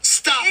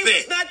 Stop it.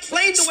 He's not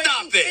played the way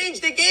he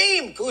changed the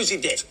game. Cousy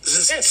did.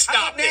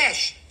 Stop it.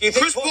 Nash?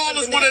 Chris Paul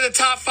is one of the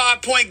top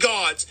 5 point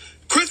guards.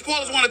 Chris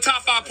Paul is one of the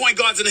top 5 point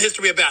guards in the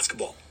history of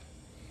basketball.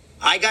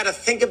 I got to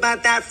think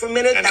about that for a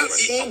minute. And that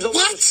seems a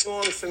little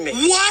strong for me.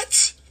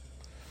 What?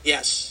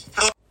 Yes.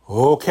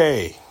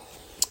 Okay.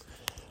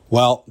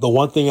 Well, the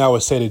one thing I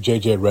would say to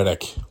J.J.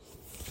 Redick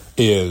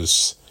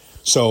is,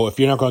 so if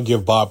you're not going to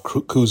give Bob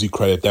Cousy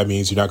credit, that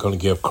means you're not going to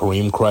give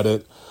Kareem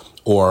credit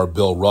or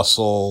Bill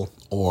Russell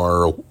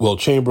or Will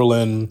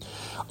Chamberlain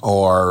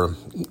or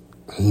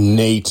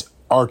Nate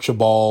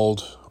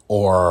Archibald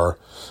or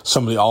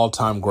some of the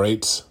all-time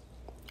greats.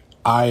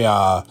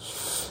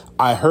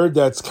 I heard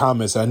that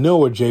comments. I know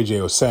what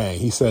JJ was saying.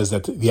 He says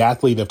that the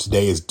athlete of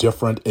today is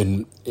different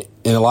in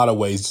a lot of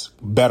ways,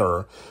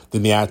 better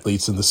than the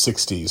athletes in the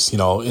 60s.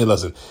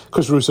 Listen,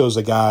 Chris Russo is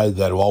a guy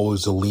that will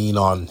always lean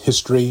on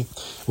history,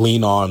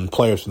 lean on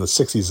players from the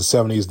 60s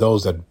and 70s,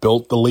 those that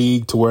built the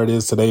league to where it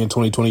is today in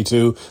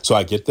 2022. So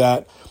I get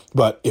that.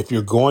 But if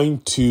you're going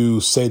to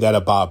say that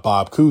about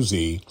Bob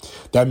Cousy,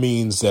 that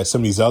means that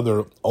some of these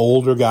other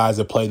older guys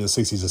that played in the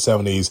 60s and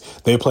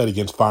 70s, they played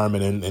against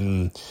firemen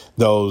and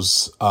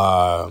those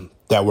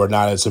that were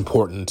not as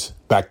important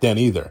back then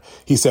either.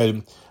 He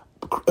said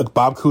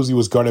Bob Cousy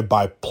was guarded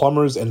by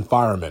plumbers and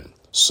firemen.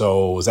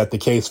 So is that the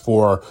case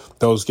for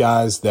those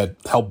guys that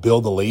helped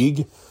build the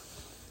league?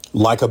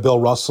 Like a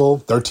Bill Russell,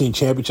 13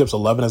 championships,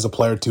 11 as a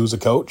player, 2 as a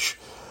coach.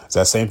 Is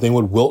that the same thing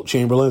with Wilt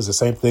Chamberlain? Is the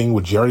same thing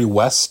with Jerry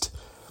West?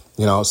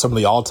 Some of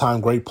the all-time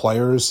great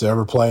players to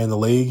ever play in the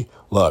league.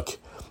 Look,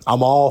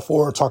 I'm all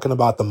for talking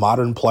about the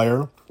modern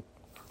player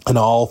and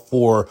all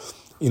for,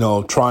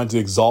 trying to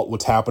exalt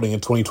what's happening in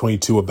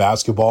 2022 with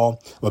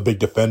basketball. I'm a big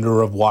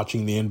defender of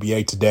watching the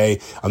NBA today.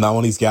 I'm not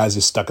one of these guys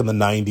who's stuck in the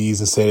 90s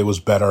and say it was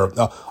better.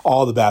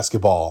 All the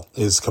basketball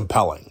is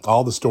compelling.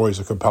 All the stories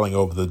are compelling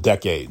over the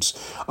decades.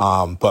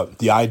 But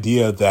the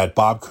idea that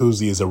Bob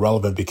Cousy is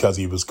irrelevant because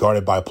he was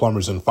guarded by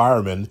plumbers and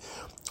firemen,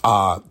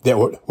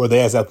 were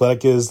they as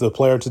athletic as the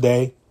player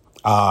today?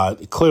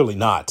 Clearly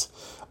not.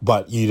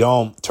 But you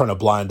don't turn a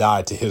blind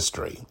eye to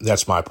history.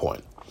 That's my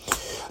point.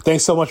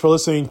 Thanks so much for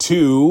listening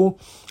to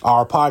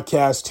our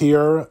podcast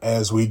here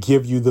as we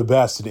give you the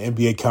best in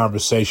NBA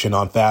conversation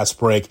on Fast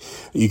Break.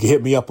 You can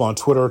hit me up on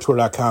Twitter,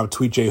 twitter.com,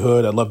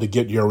 tweetjhood. I'd love to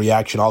get your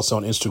reaction. Also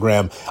on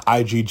Instagram,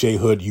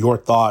 IGJhood, your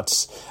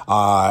thoughts.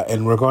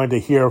 And we're going to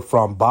hear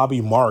from Bobby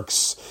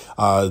Marks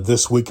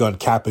this week on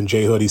Cap and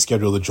J Hood. He's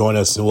scheduled to join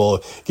us, and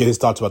we'll get his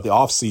thoughts about the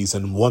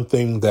offseason. One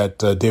thing that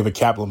David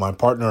Kaplan, my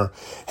partner,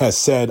 has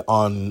said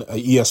on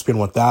ESPN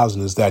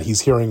 1000 is that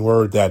he's hearing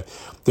word that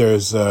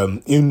there's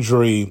an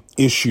injury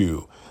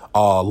issue,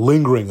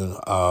 lingering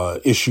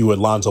issue with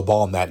Lonzo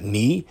Ball in that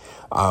knee.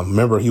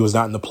 Remember, he was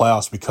not in the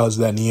playoffs because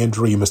of that knee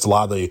injury. He missed a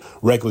lot of the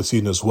regular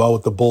season as well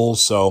with the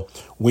Bulls. So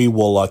we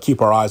will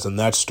keep our eyes on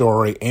that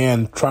story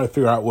and try to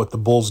figure out what the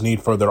Bulls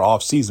need for their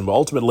offseason. But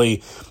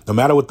ultimately, no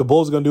matter what the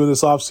Bulls are going to do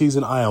this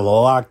offseason, I am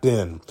locked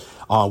in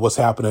on what's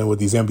happening with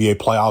these NBA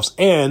playoffs,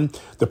 and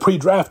the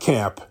pre-draft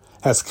camp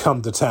has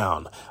come to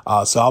town.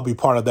 So I'll be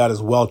part of that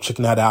as well,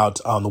 checking that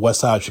out on the west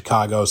side of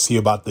Chicago, see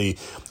about the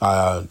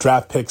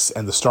draft picks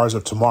and the stars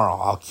of tomorrow.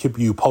 I'll keep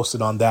you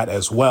posted on that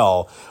as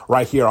well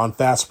right here on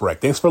Fast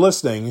Break. Thanks for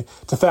listening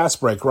to Fast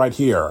Break right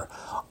here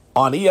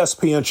on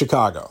ESPN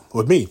Chicago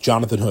with me,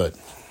 Jonathan Hood.